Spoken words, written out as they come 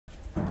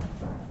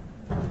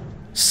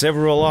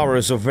Several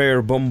hours of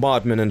air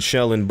bombardment and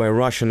shelling by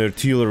Russian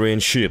artillery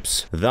and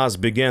ships. Thus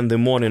began the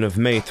morning of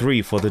May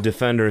 3 for the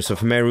defenders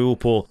of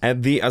Mariupol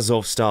at the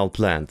Azovstal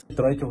plant.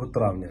 3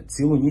 травня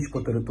цілу ніч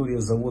по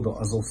території заводу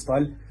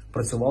Азовсталь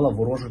працювала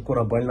ворожа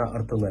корабельна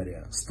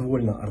артилерія,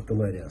 ствольна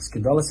артилерія,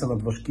 скидалася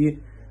надважкі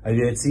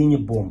авіаційні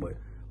бомби.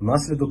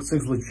 Внаслідок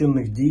цих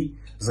злочинних дій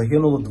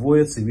загинуло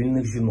 2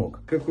 цивільних жінок.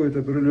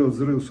 Какой-то прилет,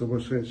 взрыв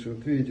сумасшедший.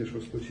 Вот видите, что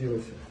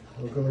случилось.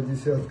 Около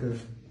десятка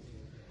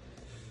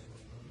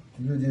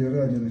людей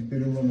раненых,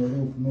 переломы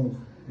рук, ног.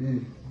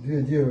 И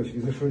 2 девочки,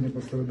 за что они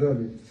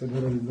пострадали,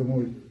 собирались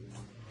домой.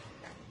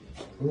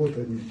 Вот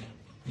они,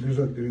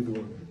 лежат перед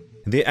вами.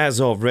 The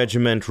Azov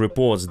regiment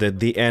reports that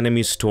the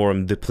enemy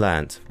stormed the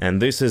plant.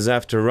 And this is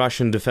after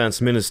Russian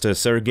Defense Minister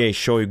Sergei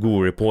Shoigu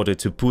reported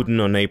to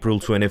Putin on April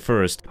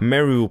 21st,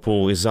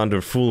 Mariupol is under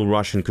full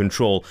Russian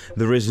control,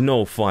 there is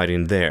no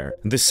fighting there.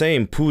 The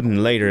same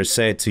Putin later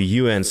said to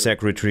UN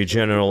Secretary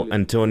General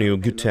Antonio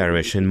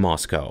Guterres in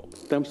Moscow.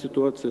 Там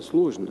ситуация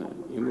сложная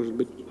и, может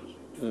быть,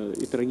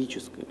 и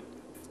трагическая.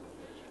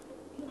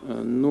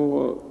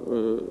 Но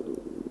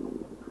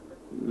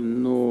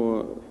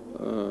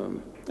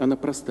она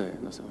простая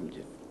на самом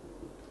деле.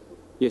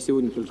 Я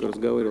сегодня только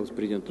разговаривал с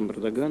президентом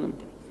Эрдоганом.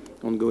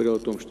 Он говорил о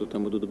том, что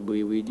там идут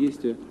боевые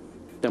действия.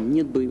 Там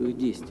нет боевых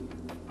действий.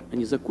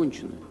 Они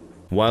закончены.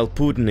 While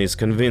Putin is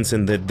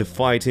convincing that the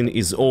fighting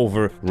is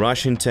over,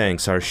 Russian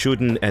tanks are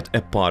shooting at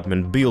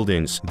apartment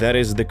buildings. That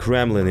is, the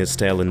Kremlin is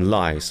telling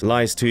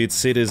lies to its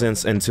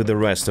citizens and to the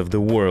rest of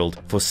the world.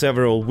 For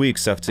several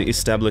weeks after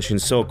establishing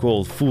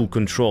so-called full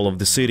control of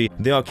the city,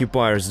 the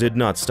occupiers did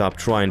not stop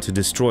trying to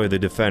destroy the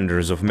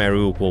defenders of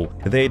Mariupol.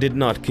 They did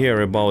not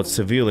care about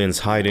civilians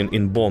hiding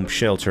in bomb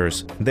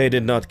shelters. They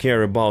did not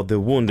care about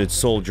the wounded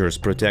soldiers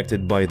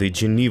protected by the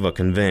Geneva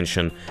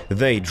Convention.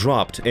 They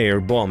dropped air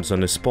bombs on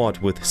the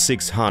spot with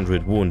 600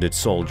 wounded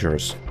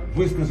soldiers.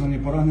 Висказані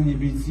поранені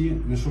бійці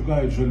не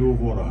шукають жалю у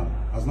ворога,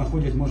 а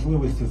знаходять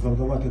можливості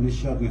завдавати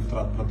нещадних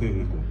втрат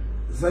противнику.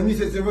 За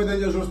місяці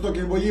ведення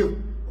жорстоких боїв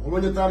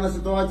гуманітарна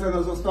ситуація на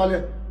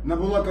Азовсталі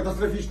набула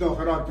катастрофічного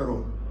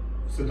характеру.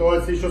 В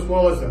ситуації, що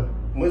склалася,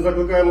 ми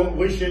закликаємо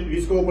вище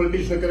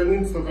військово-політичне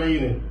керівництво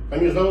країни та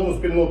міжнародну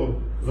спільноту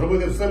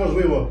зробити все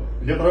можливе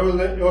для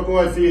правильної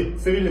евакуації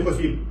цивільних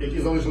осіб, які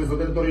залишились на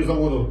території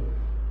заводу,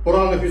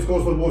 поранених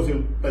військовослужбовців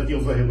та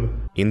тіл загиблих.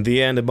 In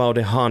the end, about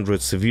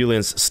 100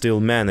 civilians still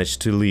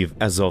managed to leave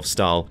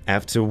Azovstal.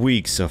 After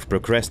weeks of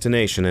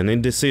procrastination and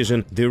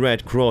indecision, the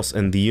Red Cross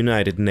and the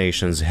United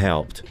Nations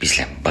helped.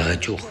 Після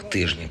багатьох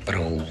тижнів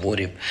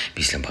переговорів,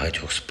 після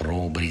багатьох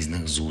спроб,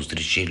 різних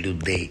зустрічей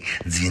людей,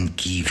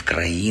 дзвінків,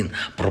 країн,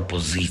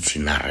 пропозицій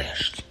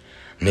нарешті.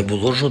 Не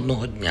було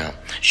жодного дня,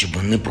 щоб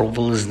не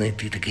пробували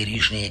знайти таке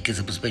рішення, яке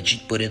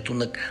забезпечить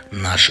порятунок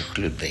наших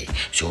людей.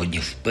 Сьогодні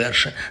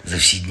вперше за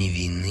всі дні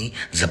війни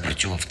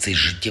запрацював цей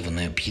життєво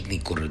необхідний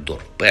коридор.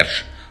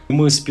 Перше.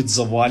 Ми з-під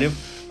завалів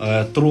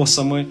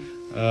тросами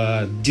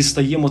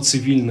дістаємо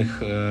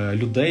цивільних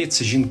людей.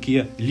 Це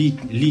жінки,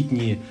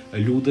 літні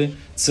люди,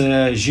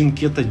 це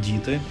жінки та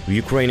діти.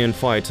 Ukrainian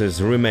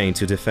fighters remain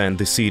to defend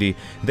the city.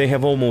 They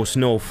have almost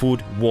no food,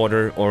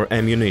 water or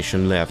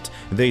ammunition left.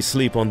 They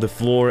sleep on the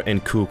floor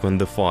and cook on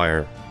the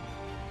fire.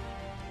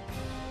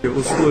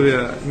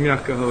 Условия,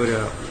 мягко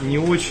говоря, не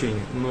очень,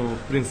 но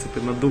в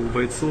принципе на дух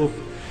бойцов,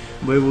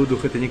 боевой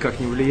дух это никак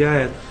не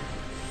влияет.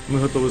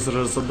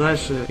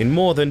 In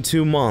more than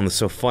 2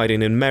 months of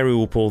fighting in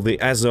Mariupol, the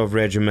Azov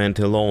regiment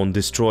alone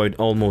destroyed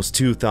almost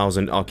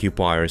 2,000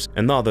 occupiers.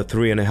 Another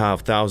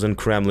 3,500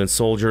 Kremlin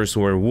soldiers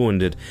were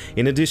wounded.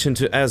 In addition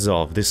to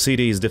Azov, the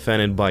city is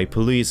defended by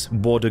police,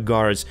 border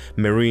guards,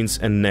 marines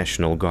and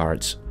national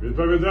guards.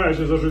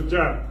 Відповідаючи за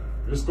життя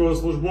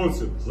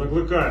військовослужбовців,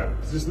 закликаю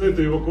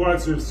здійснити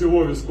евакуацію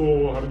всього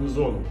військового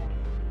гарнізону.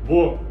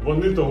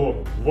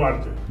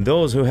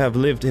 Those who have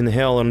lived in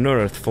hell on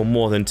earth for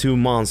more than 2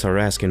 months are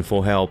asking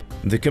for help.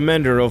 The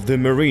commander of the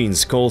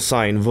Marines,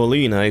 callsign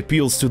Volina,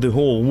 appeals to the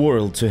whole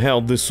world to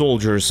help the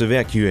soldiers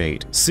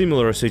evacuate.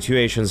 Similar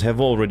situations have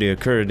already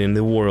occurred in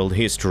the world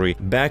history.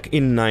 Back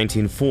in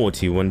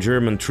 1940, when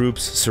German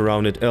troops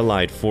surrounded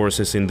Allied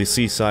forces in the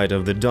seaside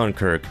of the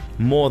Dunkirk,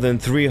 more than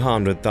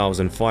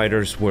 300,000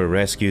 fighters were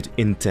rescued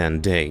in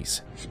 10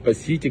 days.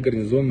 Спасите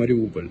гарнизон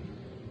Мариуполь.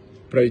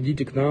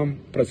 Пройдите к нам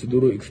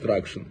процедуру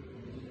экстракшн.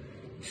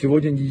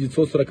 Сегодня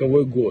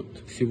 940 год,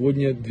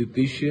 сегодня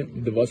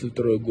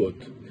 2022 год.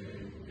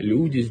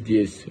 Люди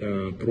здесь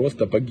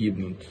просто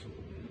погибнут.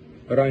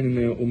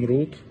 Раненые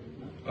умрут,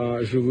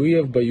 а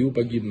живые в бою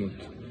погибнут.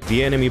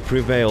 The enemy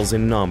prevails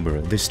in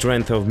number. The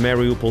strength of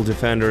Mariupol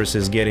defenders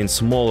is getting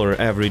smaller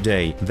every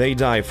day. They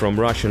die from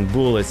Russian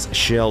bullets,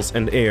 shells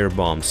and air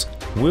bombs.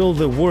 Will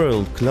the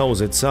world close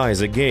its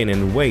eyes again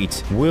and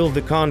wait? Will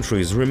the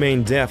countries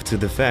remain deaf to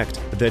the fact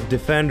that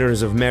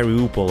defenders of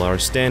Mariupol are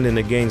standing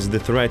against the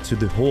threat to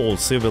the whole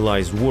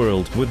civilized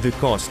world with the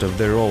cost of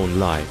their own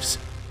lives?